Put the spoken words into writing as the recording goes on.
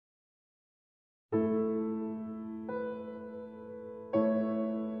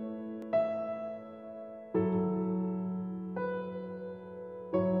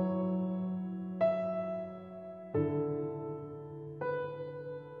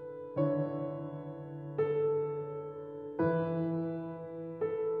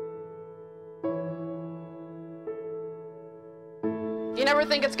You never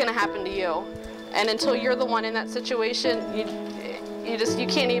think it's going to happen to you. And until you're the one in that situation, you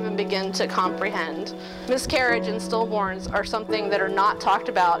can't even begin to comprehend. Miscarriage and stillborns are something that are not talked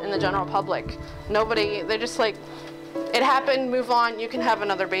about in the general public. They're just like, it happened, move on, you can have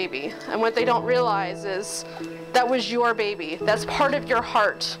another baby. And what they don't realize is that was your baby. That's part of your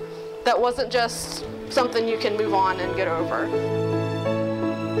heart. That wasn't just something you can move on and get over.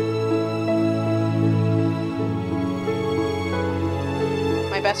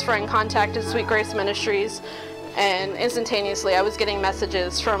 My best friend contacted Sweet Grace Ministries, and instantaneously I was getting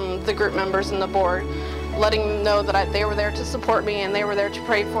messages from the group members and the board letting them know that they were there to support me and they were there to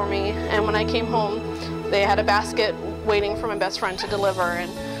pray for me. And when I came home, they had a basket waiting for my best friend to deliver,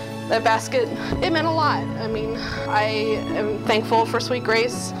 and that basket, it meant a lot. I mean, I am thankful for Sweet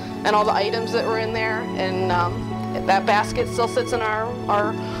Grace and all the items that were in there, and that basket still sits in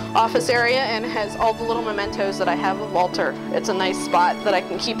our office area and has all the little mementos that I have of Walter. It's a nice spot that I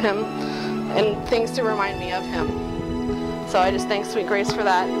can keep him and things to remind me of him. So I just thank Sweet Grace for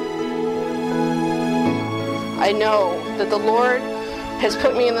that. I know that the Lord has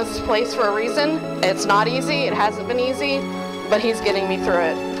put me in this place for a reason. It's not easy, it hasn't been easy, but He's getting me through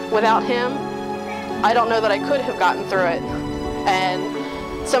it. Without Him, I don't know that I could have gotten through it.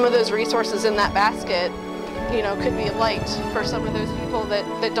 And some of those resources in that basket, you know, could be a light for some of those people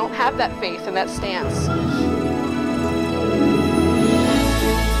that don't have that faith and that stance.